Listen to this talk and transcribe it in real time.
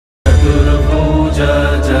चतुर्भुज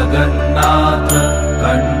जगन्नाथ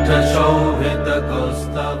कंठ शोभित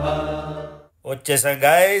कौस्तभ। వచ్చేసాం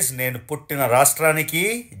గైస్, నేను పుట్టిన రాష్ట్రానికి,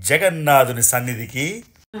 జగన్నాథుని సన్నిధికి.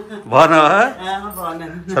 బాగున్నావా?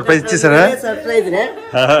 సర్ప్రైజ్ ఇచ్చేసారా?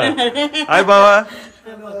 హాయ్ బావా,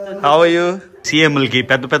 హౌ ఆర్ యు? సీఎంలకి,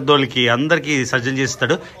 పెద్ద పెద్దోళ్ళకి అందరికి సర్జన్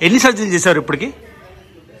చేస్తాడు. ఎన్ని సర్జన్ చేశారు ఇప్పటికి?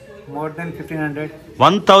 More than 1500.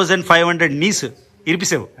 1500 knees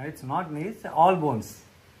ఇరిపిసావు. It's not knees, all bones.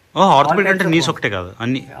 Orthopaedic అంటే నీస్ ఒకటే కాదు,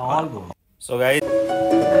 అన్ని all bones. So guys,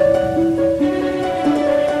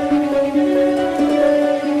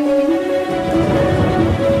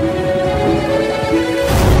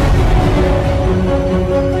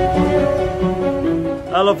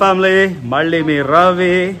 hello family, మళ్ళీ మీ రావి.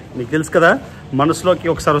 మీకు తెలుసు కదా, మనసులోకి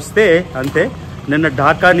ఒకసారి వస్తే అంతే. నిన్న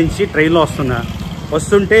ఢాకా నుంచి ట్రైన్లో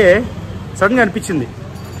వస్తుంటే సడన్గా అనిపించింది,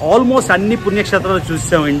 ఆల్మోస్ట్ అన్ని పుణ్యక్షేత్రాలు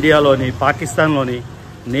చూసాం ఇండియాలోని, పాకిస్తాన్లోని.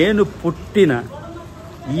 నేను పుట్టిన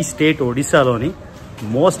ఈ స్టేట్ ఒడిశాలోని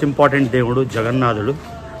మోస్ట్ ఇంపార్టెంట్ దేవుడు జగన్నాథుడు.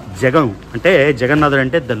 జగన్నాథుడు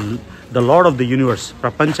అంటే the lord of the universe,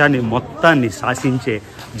 ప్రపంచాన్ని మొత్తాన్ని శాసించే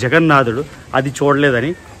జగన్నాథుడు. అది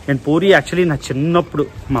చూడలేదని నేను పూరి యాక్చువల్లీ నా చిన్నప్పుడు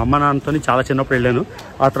మా అమ్మ నాన్నతో చాలా చిన్నప్పుడు వెళ్ళాను.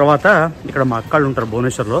 ఆ తర్వాత ఇక్కడ మా అక్కాళ్ళు ఉంటారు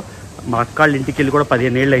భువనేశ్వర్లో. మా అక్కాళ్ళ ఇంటికి వెళ్ళి కూడా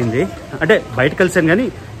 15 ఏళ్ళు అయింది. అంటే బయట కలిసాను కానీ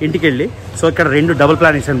ఇంటికి వెళ్ళి. సో ఇక్కడ 2 డబుల్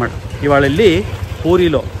ప్లాన్ వేసాను అనమాట. ఇవాళ వెళ్ళి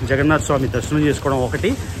పూరిలో జగన్నాథ స్వామి దర్శనం చేసుకోవడం ఒకటి,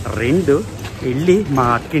 2 వెళ్ళి మా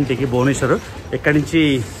అక్క ఇంటికి భువనేశ్వర్, ఇక్కడి నుంచి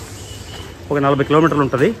ఒక 40 కిలోమీటర్లు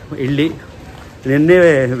ఉంటుంది. వెళ్ళి నిన్నే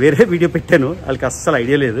వేరే వీడియో పెట్టాను, వాళ్ళకి అస్సలు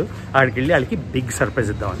ఐడియా లేదు. అక్కడికి వెళ్ళి వాళ్ళకి బిగ్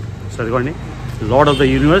సర్ప్రైజ్ ఇద్దామని. సో అదిగోండి, lord of the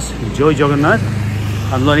universe Joy Jagannadh.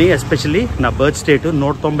 అందులోని ఎస్పెషల్లీ నా బర్త్ స్టేట్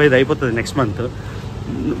 195 అయిపోతుంది నెక్స్ట్ మంత్.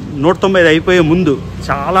 195 అయిపోయే ముందు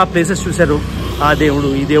చాలా ప్లేసెస్ చూశారు, ఆ దేవుడు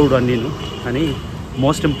ఈ దేవుడు అని.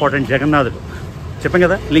 మోస్ట్ ఇంపార్టెంట్ జగన్నాథుడు చెప్పాం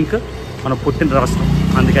కదా, లింక్ మనం పుట్టిన రాష్ట్రం.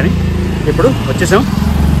 అందుకని ఇప్పుడు వచ్చేసాం.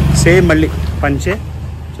 సేమ్ మళ్ళీ పంచే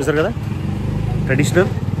చూసారు కదా, ట్రెడిషనల్.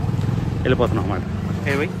 వెళ్ళిపోతున్నాం అన్నమాట.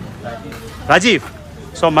 ఏ వై రాజీవ్.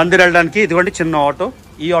 సో మందిర్ వెళ్ళడానికి ఇదిగోండి చిన్న ఆటో.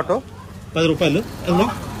 ఈ ఆటో 10 రూపాయలు.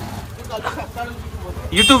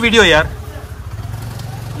 యూట్యూబ్ వీడియో యార్,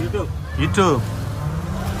 యూట్యూబ్.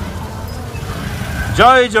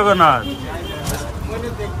 జై జగన్నాథ్.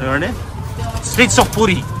 ఇదిగోండి streets of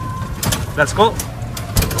puri. Let's go.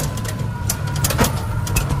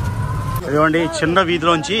 ఇదిగోండి చిన్న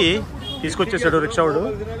వీధిలోంచి తీసుకొచ్చేసాడు రిక్షావాడు,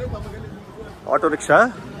 ఆటో రిక్షా.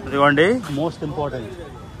 ఇదిగోండి మోస్ట్ ఇంపార్టెంట్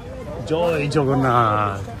జై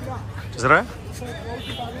జగన్నాథ్. చూసారా?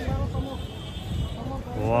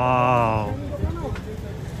 Wow,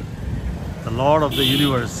 the lord of the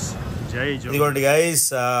universe. జై జగన్నాథ్. ఇదిగోండి గైస్,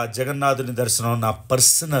 జగన్నాథుని దర్శనం నా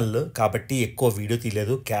పర్సనల్ కాబట్టి ఎక్కువ వీడియో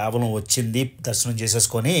తీయలేదు. కేవలం వచ్చింది దర్శనం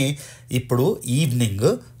చేసేసుకొని ఇప్పుడు ఈవినింగ్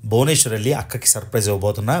భువనేశ్వర్ వెళ్ళి అక్కకి సర్ప్రైజ్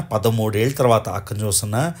ఇవ్వబోతున్నా. 13 ఏళ్ళ తర్వాత అక్కని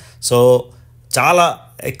చూస్తున్నా. సో చాలా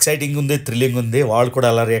ఎక్సైటింగ్ ఉంది, థ్రిల్లింగ్ ఉంది. వాళ్ళు కూడా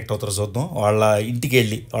ఎలా రియాక్ట్ అవుతారో చూద్దాం. వాళ్ళ ఇంటికి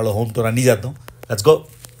వెళ్ళి వాళ్ళ హోమ్ టూర్ అన్నీ చేద్దాం. Let's go.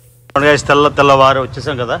 తెల్లవారు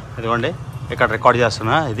వచ్చేసాం కదా. ఇదిగోండి ఇక్కడ రికార్డ్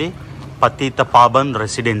చేస్తున్నా. ఇది పతిత పావన్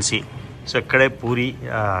రెసిడెన్సీ. సో ఇక్కడే పూరి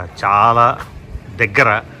చాలా దగ్గర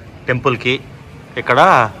టెంపుల్కి. ఇక్కడ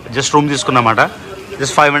జస్ట్ రూమ్ తీసుకున్నమాట.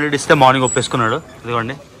 జస్ట్ 500 ఇస్తే మార్నింగ్ ఒప్పేసుకున్నాడు.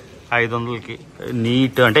 ఇదిగోండి 500కి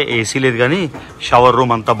నీట్, అంటే ఏసీ లేదు కానీ షవర్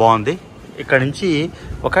రూమ్ అంతా బాగుంది. ఇక్కడ నుంచి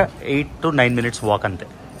ఒక 8 to 9 minutes వాక్ అంతే.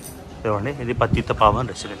 ఇదిగోండి ఇది పతిత పావన్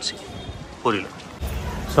రెసిడెన్సీ పూరిలో.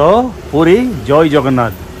 సో పూరి జై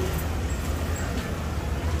జగన్నాథ్.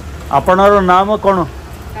 ଆପଣଙ୍କର ନାମ କ'ଣ?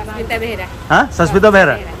 ସସ୍ମିତା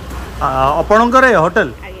ବେହେରା. ଆପଣଙ୍କର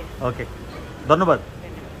హోటల్? ఓకే, ధన్యవాద్.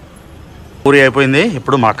 పూరి అయిపోయింది.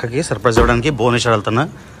 ఇప్పుడు మా అక్కకి సర్ప్రైజ్ ఇవ్వడానికి భువనేశ్వర్ వెళ్తున్నా.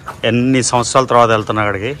 ఎన్ని సంవత్సరాల తర్వాత వెళ్తున్నా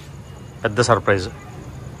అక్కడికి. పెద్ద surprise.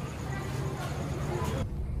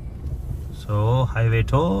 So highway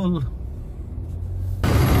toll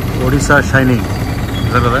Odisha shining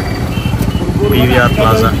కదా, పీవీఆర్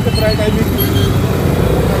ప్లాజా.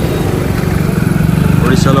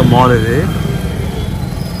 ఒడిశాలో మాల్ ఇది,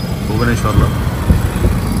 భువనేశ్వర్లో.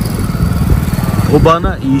 భువన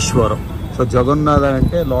ఈశ్వరం. సో జగన్నాథ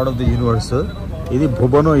అంటే లార్డ్ ఆఫ్ ది యూనివర్స్, ఇది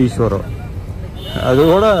భువనో ఈశ్వరం. అది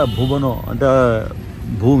కూడా భువనో అంటే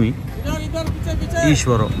భూమి,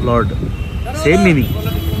 ఈశ్వరం లార్డ్, సేమ్ మీనింగ్.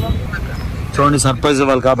 చూడండి సర్ప్రైజ్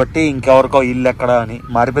ఇవ్వాలి కాబట్టి ఇంకెవరికో ఇల్లు ఎక్కడ అని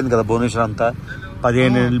మారిపోయింది కదా భువనేశ్వర్ అంతా.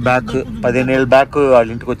 15 ఏళ్ళ బ్యాక్ వాళ్ళ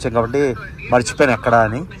ఇంటికి వచ్చాం కాబట్టి మర్చిపోయాను ఎక్కడ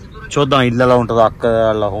అని. చూద్దాం ఇల్లు ఎలా ఉంటుందో అక్క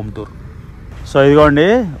వాళ్ళ హోమ్ టూర్. సో ఇదిగోండి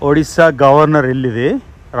ఒడిస్సా గవర్నర్ ఇల్లు ఇది,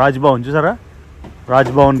 రాజ్భవన్. చూసారా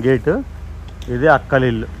రాజ్భవన్ గేట్. ఇది అక్కల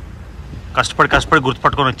ఇల్లు. కష్టపడి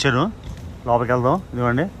గుర్తుపట్టుకొని వచ్చాను. లోపలికి వెళ్దాం.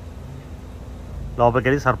 ఇదిగోండి లోపలికి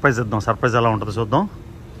వెళ్ళి సర్ప్రైజ్ ఇద్దాం. సర్ప్రైజ్ ఎలా ఉంటుందో చూద్దాం.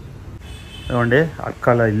 ఏమండి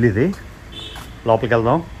అక్కల ఇల్లు ఇది. లోపలికి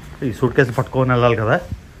వెళ్దాం. ఈ సూట్ కేసు పట్టుకొని వెళ్ళాలి కదా,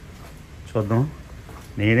 చూద్దాం.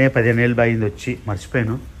 నేనే 15 ఏళ్ళు బాగింది వచ్చి,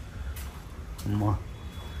 మర్చిపోయాను. అమ్మా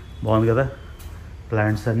బాగుంది కదా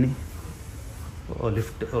ప్లాంట్స్ అన్నీ.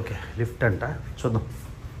 లిఫ్ట్, ఓకే లిఫ్ట్ అంట, చూద్దాం.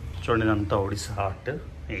 చూడండి ఇదంతా ఒడిస్సా ఆర్ట్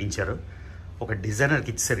వేయించారు. ఒక డిజైనర్కి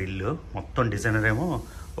ఇచ్చారు ఇల్లు మొత్తం. డిజైనర్ ఏమో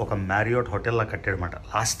ఒక మ్యారియోట్ హోటల్లా కట్టాడనమాట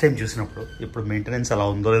లాస్ట్ టైం చూసినప్పుడు. ఇప్పుడు మెయింటెనెన్స్ అలా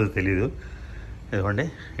ఉందో లేదో తెలీదు. ఇదిగోండి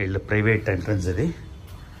ఇల్లు ప్రైవేట్ ఎంట్రన్స్ ఇది.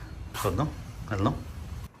 చూద్దాం, వెళ్దాం.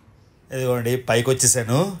 ఇదిగోండి పైకి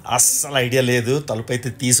వచ్చేసాను. అస్సలు ఐడియా లేదు, తలుపు అయితే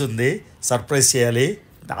తీసుంది. సర్ప్రైజ్ చేయాలి.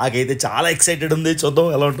 నాకైతే చాలా ఎక్సైటెడ్ ఉంది. చూద్దాం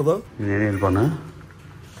ఎలా ఉంటుందో. నేను వెళ్ళిపోనా.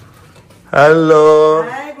 హలో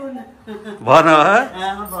బాగున్నావా?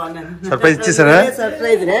 సర్ప్రైజ్ ఇచ్చేసారా?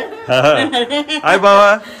 హాయ్ బావా,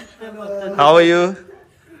 హౌ ఆర్ యూ?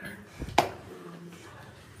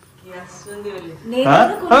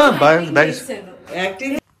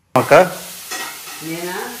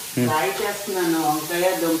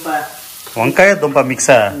 వంకాయ దుంప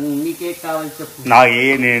మిక్సా?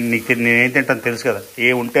 నేనేం తింటాను తెలుసు కదా, ఏ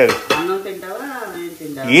ఉంటే అది.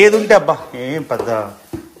 ఏది ఉంటే అబ్బా ఏం పెద్ద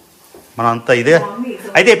మన అంతా ఇదే.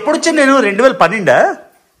 అయితే ఎప్పుడు వచ్చాను నేను? 2012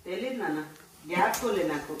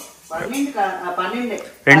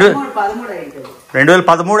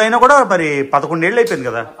 2013 అయినా కూడా మరి 11 ఏళ్ళు అయిపోయింది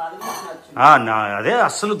కదా. అదే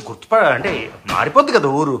అస్సలు అంటే మారిపోద్ది కదా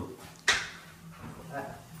ఊరు.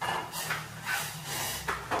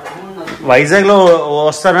 వైజాగ్లో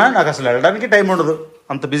వస్తానా, నాకు అసలు వెళ్ళడానికి టైం ఉండదు,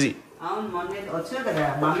 అంత బిజీ.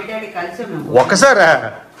 ఒకసారా?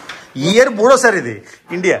 ఈ ఇయర్ 3వ ఇది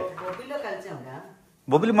ఇండియా.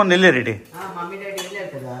 బొబ్బిలి మొన్న వెళ్ళారేంటి?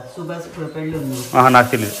 నాకు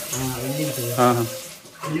తెలియదు.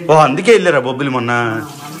 ఓ అందుకే వెళ్ళారా బొబ్బిలి మొన్న?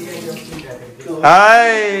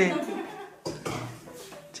 హాయ్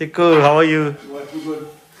చిక్కు, హౌ ఆర్ యూ?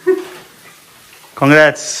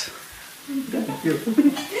 కంగ్రాట్స్.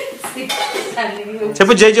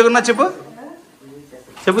 చెప్పు జై జగన్నాథ్, చెప్పు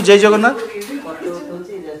చెప్పు జై జగన్నాథ్.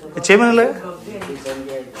 చేయమని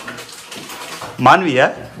మాన్వియా?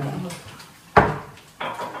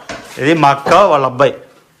 ఇది మా అక్క వాళ్ళ అబ్బాయి.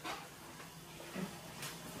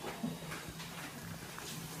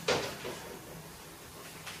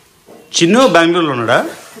 చిన్ను బెంగళూరులో ఉన్నాడా?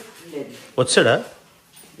 వచ్చాడా?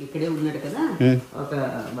 ఇక్కడే ఉన్నాడు కదా,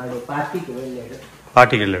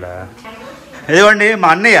 పార్టీకి వెళ్ళాడా? ఇదిగోండి మా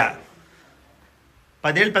అన్నయ్య,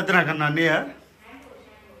 10 ఏళ్ళు పెద్ద నాకన్నా అన్నయ్య.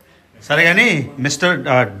 సరే కానీ mister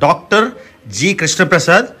doctor G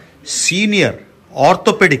Krishnaprasad, senior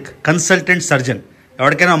orthopaedic consultant surgeon.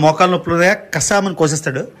 ఎవరికైనా మోకాలు నొప్పులు ఉన్నాయా కసామని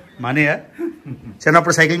కోసేస్తాడు మా అన్నయ్య.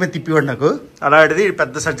 చిన్నప్పుడు సైకిల్ మీద తిప్పివాడు నాకు, అలాంటిది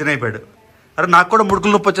పెద్ద సర్జన్ అయిపోయాడు. అరే నాకు కూడా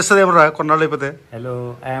ముడుకులు నొప్పి వచ్చేస్తుంది ఏమరా కొన్నాళ్ళు అయిపోతే. Hello,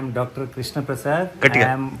 I'm doctor Krishnaprasad.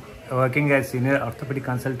 I'm working as senior orthopaedic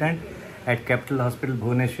consultant at Capital Hospital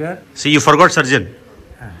Bhubaneswar. See, you forgot surgeon.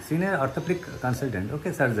 Senior orthopedic consultant,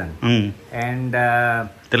 okay, surgeon. And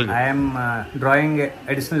I am drawing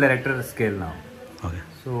additional director scale now. Okay.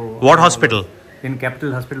 So what hospital? In Capital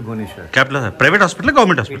Hospital Bhubaneswar. Capital, private hospital or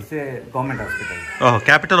government hospital? It's a government hospital. Oh,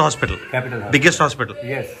 Capital Hospital. Capital Hospital. Biggest hospital.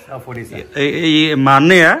 Yes, of Odisha. మా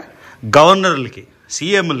అన్నయ్య గవర్నర్లకి,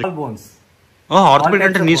 సీఎంలకి. All bones. Oh, orthopedic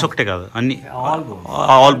అంటే knees ఒకటే కాదు, అన్ని. All bones.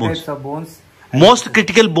 All bones. Types of bones. Most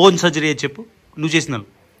critical bone surgery చెప్పు నువ్వు చేసిన.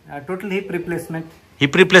 Total hip replacement.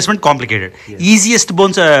 Hip replacement complicated. Easiest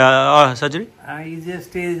bones surgery?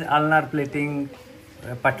 Easiest is ulnar plating,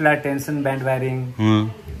 patella tension band wiring.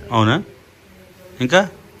 అవునా? ఇంకా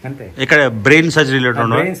అంతే. ఇక్కడ brain surgery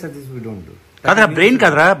Brain surgeries we don't do. కాదురా, brain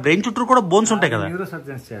కాదురా, brain చుట్టూ కూడా బోన్స్ ఉంటాయి కదా. న్యూరో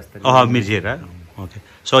సర్జన్స్ చేస్తారు. మీరు చేయరా? ఓకే.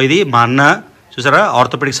 సో ఇది మా అన్న చూసారా,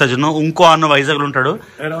 ఆర్థోపెడిక్ సర్జన్. ఇంకో అన్న వైజాగ్లో ఉంటాడు.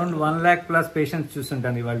 అరౌండ్ 1 lakh plus పేషెంట్స్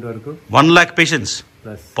చూస్తుంటాను ఇవాళ వరకు. 1 lakh పేషెంట్స్?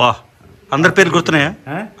 పా, అందరి పేర్లు గుర్తున్నాయా?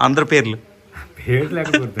 అందరి పేర్లు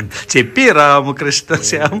చెప్పి రామకృష్ణ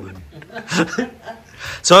శ్యామ్.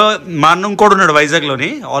 సో మా అన్న ఇంకోటి ఉన్నాడు వైజాగ్లోని,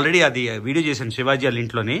 ఆల్రెడీ అది వీడియో చేశాను శివాజీ వాళ్ళ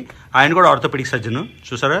ఇంట్లోని. ఆయన కూడా ఆర్థోపెడిక్ సర్జన్.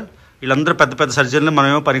 చూసారా, వీళ్ళందరూ పెద్ద పెద్ద సర్జన్లు,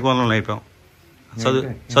 మనమేమో పనికి వాళ్ళం అయిపోయాం.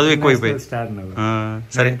 చదువు ఎక్కువైపోయింది.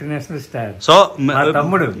 సరే, సో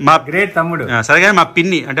మా గ్రేట్ తమ్ముడు. సరే కానీ మా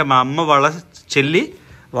పిన్ని అంటే మా అమ్మ వాళ్ళ చెల్లి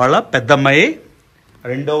వాళ్ళ పెద్దమ్మాయి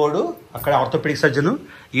 2వ అక్కడ ఆర్థోపెడిక్ సర్జన్,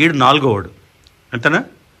 ఈడు 4వ. అంతేనా?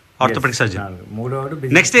 Orthopaedic surgeon.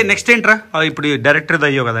 నెక్స్ట్ ఏంట్రా? ఇప్పుడు డైరెక్టర్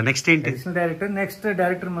అయ్యో కదా, నెక్స్ట్ ఏంటి?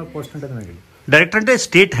 డైరెక్టర్ పోస్ట్ ఉంటుంది. డైరెక్టర్ అంటే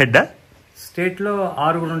స్టేట్ హెడ్? స్టేట్ లో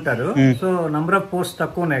 6 ఉంటారు. సో నంబర్ ఆఫ్ పోస్ట్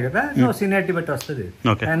తక్కువ ఉన్నాయి కదా, సో సీనియారిటీ బట్టి వస్తుంది.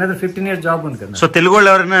 అనదర్ 15 years జాబ్ ఉంది కదా. సో తెలుగు వాళ్ళు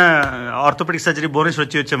ఎవరైనా ఆర్థోపెడిక్ సర్జరీ బోనస్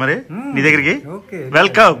వచ్చా మరి నీ దగ్గరికి?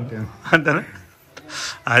 వెల్కమ్ అంతేనా?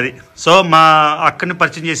 అది. సో మా అక్కని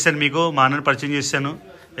పరిచయం చేశాను మీకు, మా అన్నని పరిచయం చేశాను.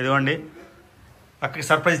 ఇదిగోండి అక్కడికి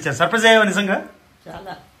సర్ప్రైజ్ ఇచ్చాను. సర్ప్రైజ్ అయ్యావా నిజంగా?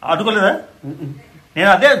 చాలా అడుకోలేదా? నేను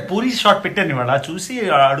అదే పూరి షాట్ పెట్టాను ఇవాళ, చూసి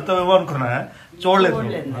అడుగుతావేమో అనుకున్నా, చూడలేదు.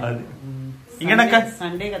 అది ఇంకేనక్క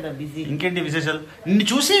సండే కదా బిజీ. ఇంకేంటి విశేషాలు? నిన్ను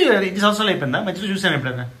చూసి ఎన్ని సంవత్సరాలు అయిపోయిందా? మధ్యలో చూసాను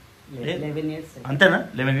ఎప్పుడైనా? 11 years. అంతేనా?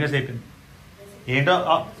 11 years అయిపోయింది. ఏంటో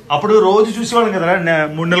అప్పుడు రోజు చూసేవాళ్ళం కదా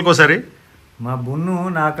 3 నెలలకు ఒకసారి. మా బున్ను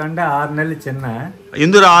నాకంటే 6 నెలలు చిన్న.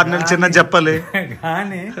 ఎందుకు 6 నెలలు చిన్న చెప్పాలి?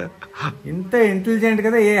 కానీ ఇంత ఇంటెలిజెంట్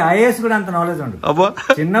కదా, ఏ ఐఏఎస్ కూడా అంత నాలెడ్జ్ ఉండదు. అబ్బా,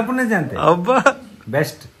 చిన్నప్పటి నుంచి అంతే. అబ్బా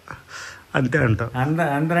బెస్ట్ అంతే అంట.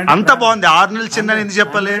 అంత బాగుంది. 6 నెలలు చిన్న ఎందుకు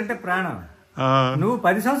చెప్పాలి? అంటే ప్రాణం. నువ్వు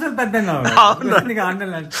 10 సంవత్సరాలు పెద్దగా 6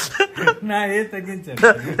 నెలలు నా ఏ తగ్గించాను.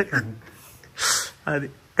 అది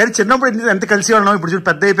కానీ చిన్నప్పుడు ఎంత కలిసి ఉన్నాం, ఇప్పుడు చూడు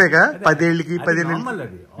పెద్ద అయిపోయాక 10 ఏళ్ళకి 10 ఏళ్ళకి.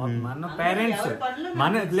 మన పేరెంట్స్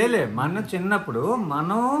మన చిన్నప్పుడు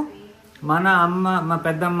మన అమ్మ, మా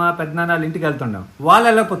పెద్దమ్మ, పెద్దనాన్న వాళ్ళ ఇంటికి వెళ్తుండం, వాళ్ళు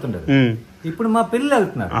వెళ్ళకపోతుండరు. ఇప్పుడు మా పిల్లలు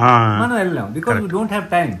వెళ్తున్నారు, మనం వెళ్ళాం. Because we don't have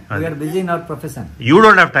time, we are busy in our profession. You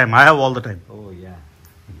don't have time, I have all the time.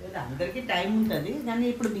 అందరికి టైం ఉంటది కానీ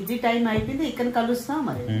ఇప్పుడు బిజీ టైం అయిపోయింది. ఇక్కడ కలుస్తాం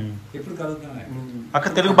మరి. ఎప్పుడు కలుగుతాం. అక్క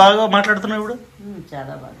తెలుగు బాగా మాట్లాడుతున్నావు ఇప్పుడు?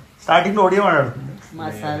 చాలా బాగా. స్టార్టింగ్ లో ఒడియా మాట్లాడుతుంది. మా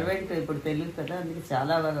సర్వెంట్ ఇప్పుడు తెలుగు కదా, అందుకే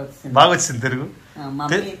చాలా బాగా వచ్చింది. బాగా వచ్చింది తెలుగు.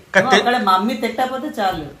 మమ్మీ తిట్టకపోతే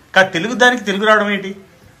చాలు. తెలుగు దానికి తెలుగు రావడం ఏంటి?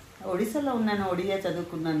 ఒడిశాలో ఉన్నాను, ఒడియా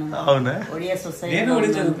చదువుకున్నాను. అవునా? ఒడియా సొసైటీ.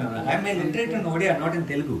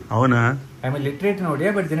 అవునా? I'm literate in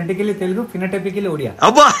Odia, but genetically Telugu, ఫినోటైపికల్లీ Odia.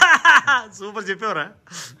 అబ్బా సూపర్ చెప్పేవరా,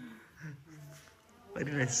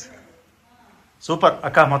 వెరీ నైస్, సూపర్.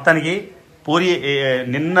 అక్క మొత్తానికి పూరి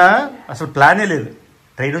నిన్న అసలు ప్లానే లేదు,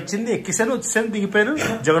 ట్రైన్ వచ్చింది, ఎక్కిసాను, వచ్చేసాను, దిగిపోయాను,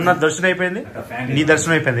 జగన్నాథ్ దర్శనం అయిపోయింది, నీ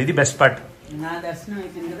దర్శనం అయిపోయింది. ఇది బెస్ట్ పార్ట్.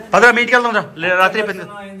 పదరా మీటికి వెళ్దాం రా, రాత్రి అయిపోయింది.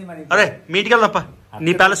 అదే మీటికి వెళ్దాం,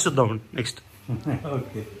 నీ ప్యాలెస్ చూద్దాం నెక్స్ట్.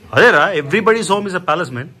 అదేరా, everybody's home is a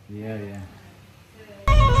palace man.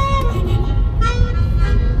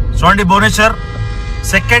 చూడండి Bhubaneswar,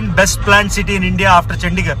 second best planned city in India after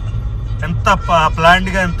Chandigarh. ఎంత ప్లాండ్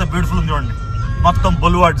గా, ఎంత బ్యూటిఫుల్ ఉంది చూడండి. మొత్తం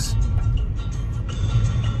బొలివార్డ్స్.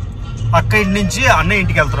 అక్క ఇంటి నుంచి అన్నయ్య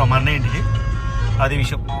ఇంటికి వెళ్తున్నాం, మా అన్నయ్య ఇంటికి, అది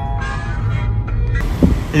విషయం.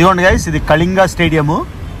 ఇదిగోండి గైస్, ఇది Kalinga stadium.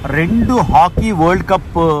 2 hockey world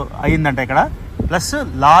cup అయిందంట ఇక్కడ, ప్లస్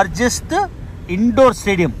లార్జెస్ట్ ఇండోర్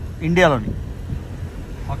స్టేడియం ఇండియాలోని.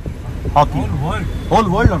 హాకీ హోల్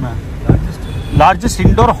వరల్డ్ లోనా లార్జెస్ట్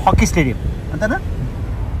ఇండోర్ హాకీ స్టేడియం అంతేనా?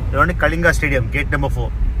 చూడండి కళింగ స్టేడియం, గేట్ నెంబర్ 4.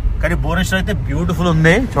 కానీ భువనేశ్వర్ అయితే బ్యూటిఫుల్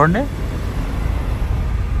ఉంది చూడండి.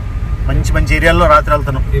 మంచి మంచి ఏరియాల్లో రాత్రి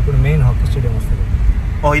వెళ్తున్నాం. ఇప్పుడు మెయిన్ హాకీ స్టేడియం వస్తుంది.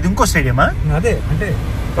 ఓ ఇది ఇంకో స్టేడియమా? అదే అంటే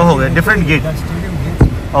ఓహో డిఫరెంట్ గేట్.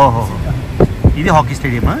 ఓహో ఇది హాకీ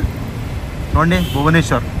స్టేడియమా? చూడండి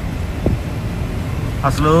భువనేశ్వర్.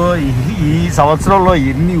 అసలు ఈ సంవత్సరంలో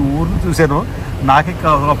ఎన్ని ఊర్లు చూశాను, నాకే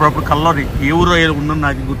అప్పుడప్పుడు కల్లోని ఏ ఊరు ఉందని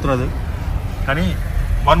నాకు గుర్తురాదు. కానీ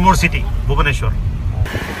 1 more సిటీ భువనేశ్వర్.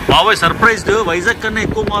 బాబాయ్ సర్ప్రైజ్డ్, వైజాగ్ కన్నా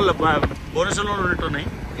ఎక్కువ మాల్ భువనేశ్వర్లో ఉన్నట్టున్నాయి.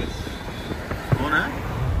 అవునా?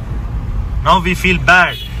 Now we feel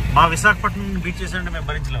bad. మా విశాఖపట్నం బీచ్ చేసారంటే మేము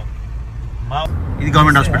భరించలేము. ఇది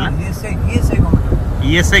government hospital,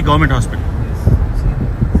 ESI government hospital.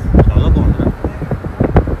 చాలా బాగుంది.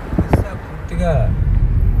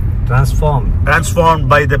 Transformed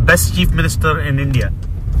by the best chief minister in India.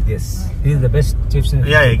 Yes, he is the best chief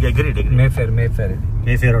minister. Yeah, agreed. Mayfair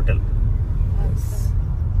Hotel. Yes.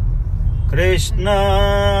 Krishna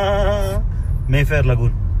Mayfair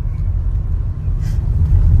Lagoon.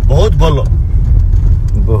 बहुत बोलो.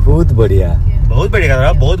 बहुत बढ़िया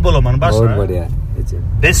करा, बहुत बोलो मन भाषा. बहुत बढ़िया.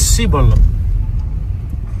 बेसी बोलो.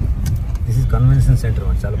 This is convention center,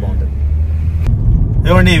 చాలా బాగుంటుంది.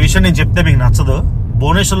 ఏమండి ఈ విషయం నేను చెప్తే మీకు నచ్చదు.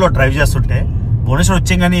 భువనేశ్వర్లో డ్రైవ్ చేస్తుంటే, భువనేశ్వర్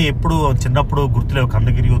వచ్చాం కానీ ఎప్పుడు చిన్నప్పుడు గుర్తులేవు,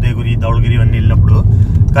 కందగిరి, ఉదయగిరి, ధవళగిరి ఇవన్నీ వెళ్ళినప్పుడు.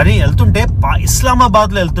 కానీ వెళ్తుంటే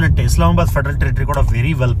ఇస్లామాబాద్లో వెళ్తున్నట్టే. ఇస్లామాబాద్ ఫెడరల్ టెరిటరీ కూడా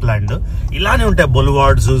వెరీ వెల్ ప్లాన్డ్. ఇలానే ఉంటాయి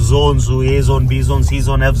బొలివార్డ్స్, జోన్స్, ఏ zone, B zone, C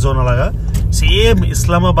zone, F zone, అలాగా సేమ్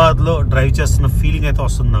ఇస్లామాబాద్లో డ్రైవ్ చేస్తున్న ఫీలింగ్ అయితే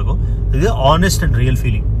వస్తుంది నాకు. ఇది ఆనెస్ట్ అండ్ రియల్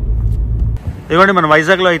ఫీలింగ్. ఇదిగోండి మన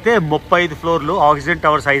వైజాగ్లో అయితే 35 ఫ్లోర్లు, ఆక్సిజన్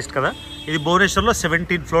టవర్స్ హైయెస్ట్ కదా. ఇది భువనేశ్వర్లో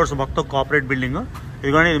 17 ఫ్లోర్స్ మొత్తం కార్పొరేట్ బిల్డింగ్.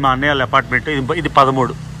 ఇదిగోండి ఇది మా అన్నయ్య వాళ్ళ అపార్ట్మెంట్. ఇది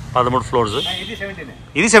 13 ఫ్లోర్స్.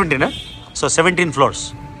 ఇది 17. So 17 floors.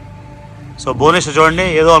 సో భువనేశ్వర్ చూడండి,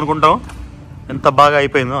 ఏదో అనుకుంటాం ఎంత బాగా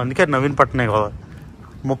అయిపోయిందో. అందుకే నవీన్ పట్నాయక్ కదా,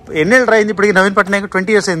 ఎన్నేళ్ళు అయింది ఇప్పటికి నవీన్ పట్నాయక్?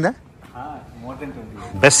 20 years అయిందా?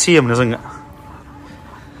 బెస్ట్ సీఎం నిజంగా.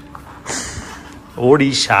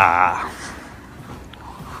 ఒడిషా.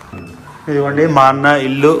 ఇదిగోండి మా అన్న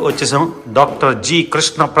ఇల్లు వచ్చేసాం. Doctor G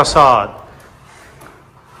Krishna Prasad.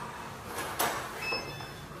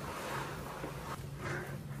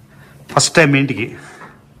 First time ఇంటికి.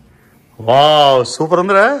 వావ్ సూపర్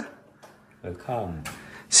ఉందిరా.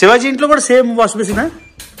 శివాజీ ఇంట్లో కూడా సేమ్ వాష్ బేసినా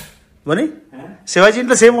బని? శివాజీ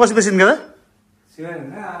ఇంట్లో సేమ్ వాష్ బేసిన్ కదా?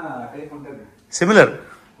 సిమిలర్.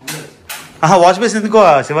 వాష్ బేసిన్ ఎందుకో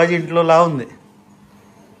శివాజీ ఇంట్లో లా ఉంది.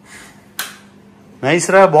 నైస్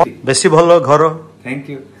రా, ବେଶୀ ଭଲ ଘର. Thank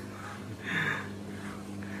you.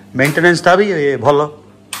 మెయింటెనెన్స్ଟା ବି ଭଲ.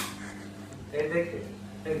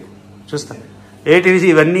 చూస్తా ఏంటి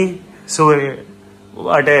ఇవన్నీ. సో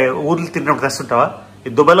అంటే ఊర్లు తిన్నప్పుడు తెస్తుంటావా?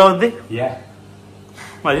 ఇది దుబాయ్లో ఉంది.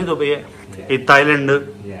 అది దుబాయ్. ఇది థాయిలాండ్.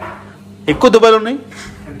 ఎక్కువ దుబాయ్లో ఉన్నాయి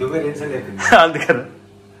అందుకని.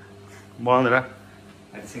 బాగుందిరా.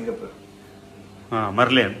 సింగపూర్.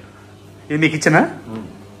 మర్లేన్. ఇది నీకు ఇచ్చినా?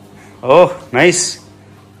 Oh nice.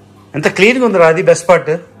 ఎంత క్లీన్గా ఉందిరా, అది బెస్ట్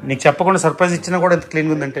పార్ట్. నీకు చెప్పకుండా సర్ప్రైజ్ ఇచ్చినా కూడా ఎంత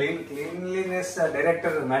క్లీన్గా ఉందంటే.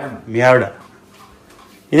 డైరెక్టర్ మేడం మీ ఆవిడ.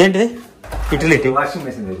 ఇదేంటిది? Utility washing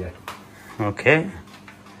machine. Okay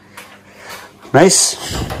nice.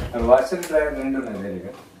 Washing dryer రెండు ఉన్నాయి.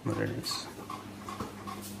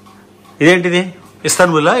 ఇదేంటిది?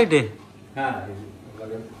 ఇస్తాన్బుల్లా ఏంటి?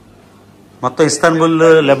 మొత్తం ఇస్తాన్బుల్,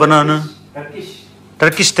 లెబనాన్,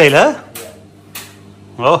 టర్కిష్ స్టైలా?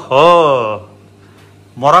 ఓహో,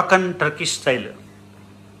 మొరాకన్ టర్కిష్ స్టైల్.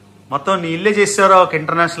 మొత్తం నీ ఇల్లే చేసారా ఒక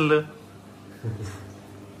ఇంటర్నేషనల్.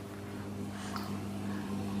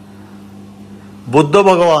 బుద్ధ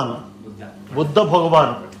భగవాన్.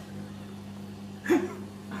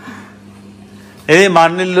 ఇది మా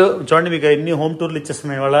అన్నిళ్ళు చూడండి. మీకు ఎన్ని హోమ్ టూర్లు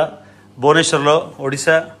ఇచ్చేస్తున్నాయి ఇవాళ. భువనేశ్వర్లో,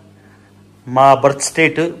 ఒడిశా, మా బర్త్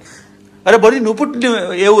స్టేట్. అరే బోని, నువ్వు పుట్టిన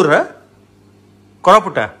ఏ ఊర్రా?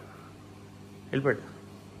 కొరాపుట్ట. వెళ్ళిపోయాడు.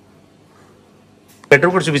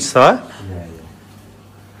 బెడ్రూమ్ కూడా చూపిస్తావా?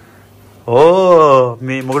 ఓ,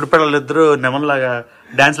 మీ మొగుడు పిల్లలు ఇద్దరు నెమన్లాగా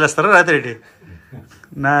డాన్స్లు వేస్తారా రాత్రి? ఏంటి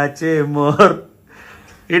నాచే మోర్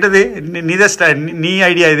ఏంటది? నీదే నీ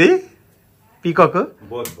ఐడియా ఇది? పీకాక్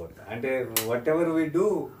అంటే వాట్ ఎవర్ వి డు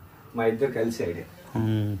మా ఇద్దరు కలిసి ఐడియా.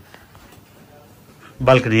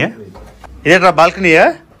 బాల్కనీయా? ఇదేట్రా బాల్కనీయా?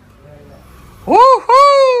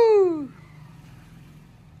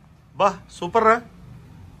 బా సూపర్ రా,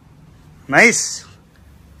 నైస్.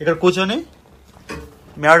 ఇక్కడ కూర్చొని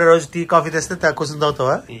మీ ఆవిడ రోజు టీ కాఫీ తెస్తే కూర్చొని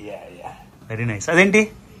తాగుతావా? Very nice. అదేంటి?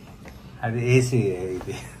 అది ఏసీ.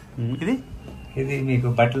 ఇది ఇది మీకు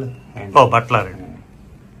బట్టలు. బట్టలారండి.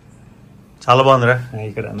 చాలా బాగుందిరా.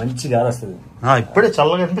 ఇక్కడ మంచి గాలి వస్తుంది. ఇప్పుడే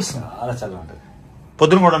చల్లగా అనిపిస్తుంది. చాలా చల్లగా ఉంటుంది.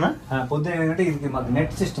 పొద్దున కూడానా? పొద్దున ఏంటంటే ఇది మాకు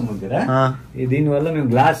నెట్ సిస్టమ్ ఉంది కదా, దీని వల్ల మేము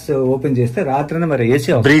గ్లాస్ ఓపెన్ చేస్తే రాత్రి మరి ఏసీ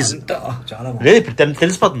బ్రీజ్ చాలా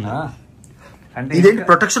తెలిసిపోతుంది. అంటే ఇదేంటి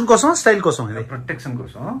ప్రొటెక్షన్ కోసం, స్టైల్ కోసం? ఇది ప్రొటెక్షన్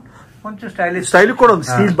కోసం, కొంచెం స్టైల్ కూడా ఉంది.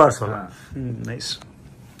 స్టీల్ బార్స్ వల్ల. నైస్.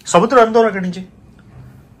 సముద్రం ఎంత దూరం అక్కడి నుంచి?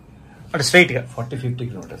 అంటే స్ట్రైట్ గా 40-50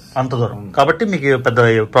 కిలోమీటర్స్ అంత దూరం కాబట్టి మీకు పెద్ద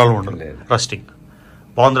ప్రాబ్లం ఉండదు. రస్టింగ్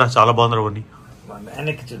బాగుందిరా, చాలా బాగుందిరా.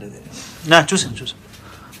 అవన్నీ చూసాను.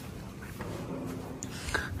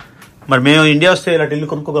 మరి మేము ఇండియా వస్తే ఇలాంటి ఇల్లు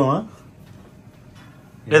కొనుక్కోగలమా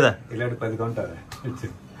లేదా? ఇలాంటి 10 కొంటారా?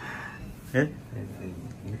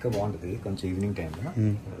 ఇంకా బాగుంటుంది కొంచెం ఈవినింగ్ టైం.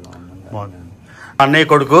 అన్నయ్య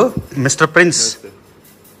కొడుకు మిస్టర్ ప్రిన్స్.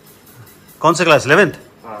 कौन सा क्लास? 11th?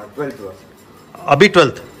 12th. అభి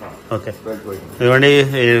 12th. ఓకే. ఇవ్వండి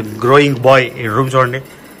గ్రోయింగ్ బాయ్. ఈ రూమ్ చూడండి.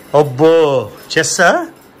 అబ్బో, చెస్సా?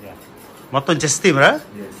 మొత్తం చెస్ థీమ్ రా?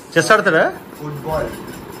 చెస్ ఆడతారా?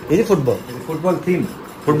 ఇది ఫుట్బాల్ థీమ్.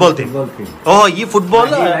 ఓహో, ఈ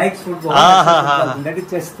ఫుట్బాల్.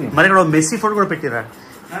 మరి ఇక్కడ మెస్సీ ఫోటో కూడా పెట్టిరా?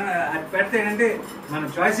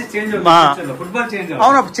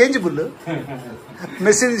 అవునా, చేంజబుల్.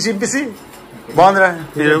 మెస్సీ చింపేసి బాగుందిరా.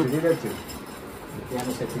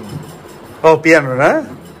 ఓ పియానోనా?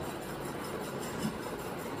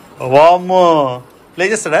 వామ్మో, ప్లే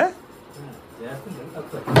చేస్తాడా?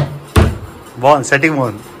 బాగుంది, సెట్టింగ్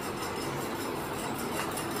బాగుంది.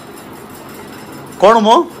 कौन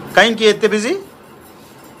मो कहीं की इतने बिजी?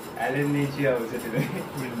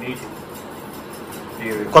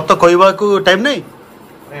 కొత్త కొయ్యకు టైం నై.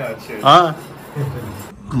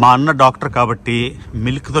 మా అన్న డాక్టర్ కాబట్టి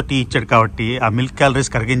మిల్క్ తో టీ ఇచ్చాడు కాబట్టి ఆ మిల్క్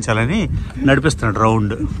క్యాలరీస్ కరిగించాలని నడిపిస్తున్నాడు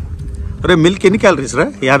రౌండ్. అరే మిల్క్ ఎన్ని క్యాలరీస్ రా?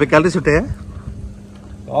 50 క్యాలరీస్ ఉంటాయా?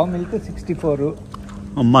 మిల్క్ 64.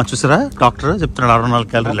 అమ్మా చూసారా, డాక్టర్ చెప్తున్నాడు 64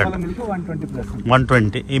 క్యాలరీలు అంటే.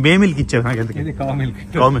 120. ఇవే మిల్క్ ఇచ్చావు నాకు?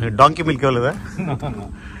 ఎందుకు డాంకీ మిల్క్ ఇవ్వలేదా?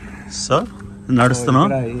 సో నడుస్తున్నాం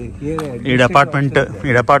ఈ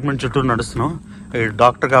అపార్ట్మెంట్ చుట్టూ నడుస్తున్నాం. ఈ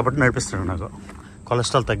డాక్టర్ కాబట్టి నడిపిస్తున్నాడు నాకు.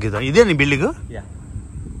 కొలెస్ట్రాల్ తగ్గిదా? ఇదే నీ బిల్డింగ్?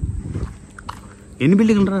 ఎన్ని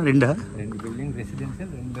బిల్డింగ్ రా? 2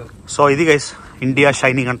 సో ఇది గైస్ ఇండియా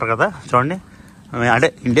షైనింగ్ అంటారు కదా, చూడండి. అంటే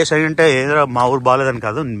ఇండియా షైనింగ్ అంటే ఏదో మా ఊరు బాగాలేదని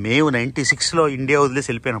కాదు. మేము 96లో ఇండియా వదిలేసి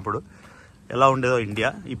వెళ్ళిపోయినప్పుడు ఎలా ఉండేదో ఇండియా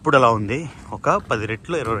ఇప్పుడు ఎలా ఉంది. ఒక 10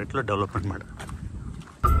 రెట్లు 20 రెట్లు డెవలప్మెంట్ మాట.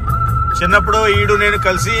 చిన్నప్పుడు ఈడు నేను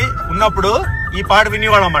కలిసి ఉన్నప్పుడు ఈ పాట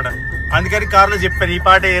వినేవాడు అన్నమాట. అందుకని కార్లో చెప్పాను ఈ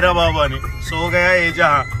పాట ఏరా బాబు అని. సోగయా ఏ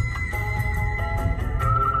జహా.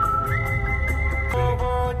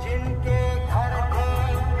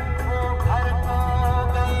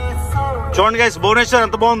 చూడండి గైస్ భువనేశ్వర్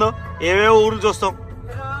ఎంత బాగుందో, ఏవేవో ఊర్లు చూస్తాం.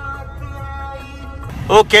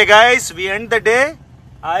 Okay guys we end the day.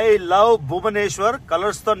 I love Bhubaneswar.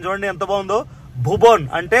 Colours తో చూడండి ఎంత బాగుందో. భువన్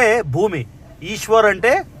అంటే భూమి, ఈశ్వర్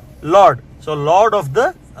అంటే lord. So lord of the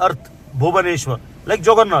earth Bhubaneswar, like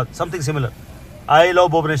Jagannadh, something similar. I love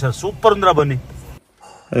Bhubaneswar. Super ఉందిరా బన్నీ.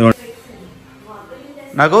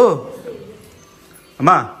 నాకు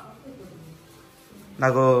అమ్మా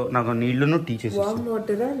నాకు నీళ్లను టీ చేసి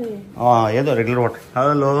ఏదో రెగ్యులర్ వాటర్.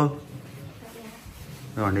 హలో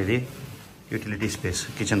ఇవ్వండి, ఇది యూటిలిటీ స్పేస్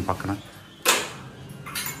కిచెన్ పక్కన.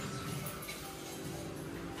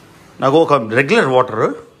 నాకు ఒక రెగ్యులర్ వాటర్,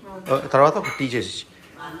 తర్వాత ఒక టీ చేసి.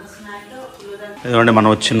 ఇదిగోండి మనం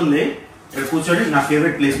వచ్చింది ఇక్కడ కూర్చొని, నా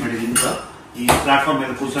ఫేవరెట్ ప్లేస్ మాట ఇది. ఇంకా ఈ ప్లాట్ఫామ్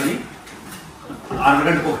మీద కూర్చొని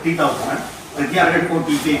అరగంటకు ఒక టీ తాగుతున్నా. ప్రతి అరగంటకు ఒక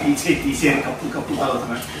టీ కప్పు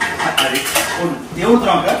తాగుతున్నా. అది దేవుడు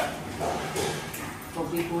రాక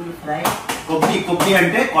కొబ్బరి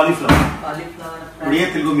అంటే కాలీఫ్లవర్, ఉడియా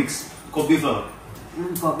తెలుగు మిక్స్. కొబ్బరి ఫ్లవర్,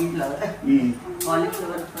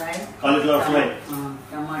 కాలీఫ్లవర్ ఫ్రై,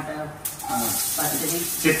 టమాటా,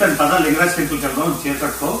 చెప్పాను పదా లింగరాజ్ టెంపుల్కి వెళ్దాం, చీర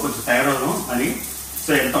కట్టుకో కొంచెం తయారవడం అని. సో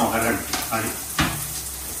వెళ్తాం ఒక అరగంట అది.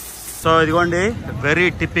 సో ఇదిగోండి వెరీ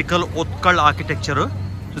టిపికల్ ఉత్కళ్ ఆర్కిటెక్చర్.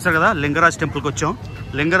 చూసారు కదా, లింగరాజ్ టెంపుల్కి వచ్చాం.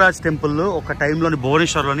 లింగరాజ్ టెంపుల్ ఒక టైంలోని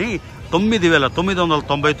భువనేశ్వర్లోని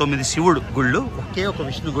 9,999 శివుడు గుళ్ళు, ఒకే ఒక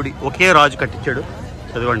విష్ణు గుడి ఒకే రాజు కట్టించాడు.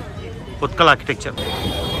 ఇదిగోండి ఉత్కళ్ ఆర్కిటెక్చర్.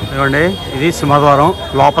 ఇదిగోండి ఇది సింహద్వారం,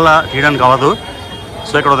 లోపల తీయడానికి అవ్వదు.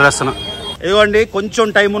 సో ఇక్కడ వదిలేస్తున్నాం. ఇదిగోండి కొంచెం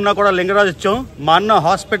టైం ఉన్నా కూడా లింగరాజ్ వచ్చాం. మా అన్న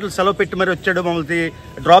హాస్పిటల్ సెలవు పెట్టి మరి వచ్చాడు మమ్మల్ని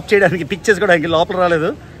డ్రాప్ చేయడానికి, పిక్ చేసుకోవడానికి. లోపల రాలేదు.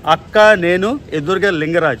 అక్క నేను ఎదురుగా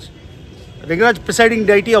Lingaraj presiding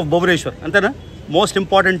deity of Bhubaneswar, అంతేనా? Most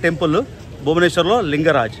important temple భువనేశ్వర్లో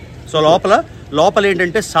Lingaraj. So లోపల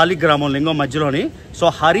ఏంటంటే శాలిగ్రామం లింగం మధ్యలోని. సో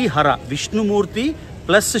హరిహర విష్ణుమూర్తి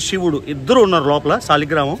ప్లస్ శివుడు ఇద్దరు ఉన్నారు లోపల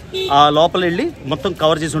శాలిగ్రామం. ఆ లోపల వెళ్ళి మొత్తం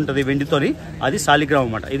కవర్ చేసి ఉంటుంది వెండితోని. అది శాలిగ్రామం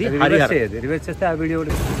అన్నమాట. ఇది హరిహర.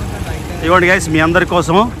 ఇవ్వండి గైస్ మీ అందరి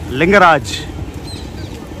కోసం లింగరాజ్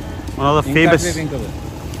ఫేమస్.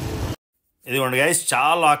 ఇదిగోండి గైస్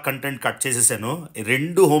చాలా కంటెంట్ కట్ చేసేసాను.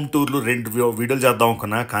 2 హోమ్ టూర్లు 2 వీడియోలు చేద్దాం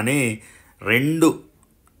అనుకున్నా, కానీ 2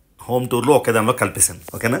 హోమ్ టూర్లు ఒకే దానిలో కలిపేశాను.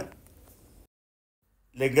 ఓకేనా?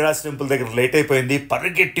 లింగరాజ్ టెంపుల్ దగ్గర లేట్ అయిపోయింది.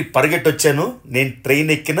 పరిగెట్టి వచ్చాను. నేను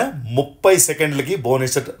ట్రైన్ ఎక్కిన 30 సెకండ్లకి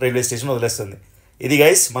భువనేశ్వర్ రైల్వే స్టేషన్ వదిలేస్తుంది. ఇది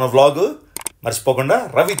గైస్ మన వ్లాగ్. మర్చిపోకుండా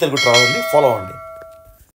రవి తెలుగు ట్రావెల్ని ఫాలో అవ్వండి.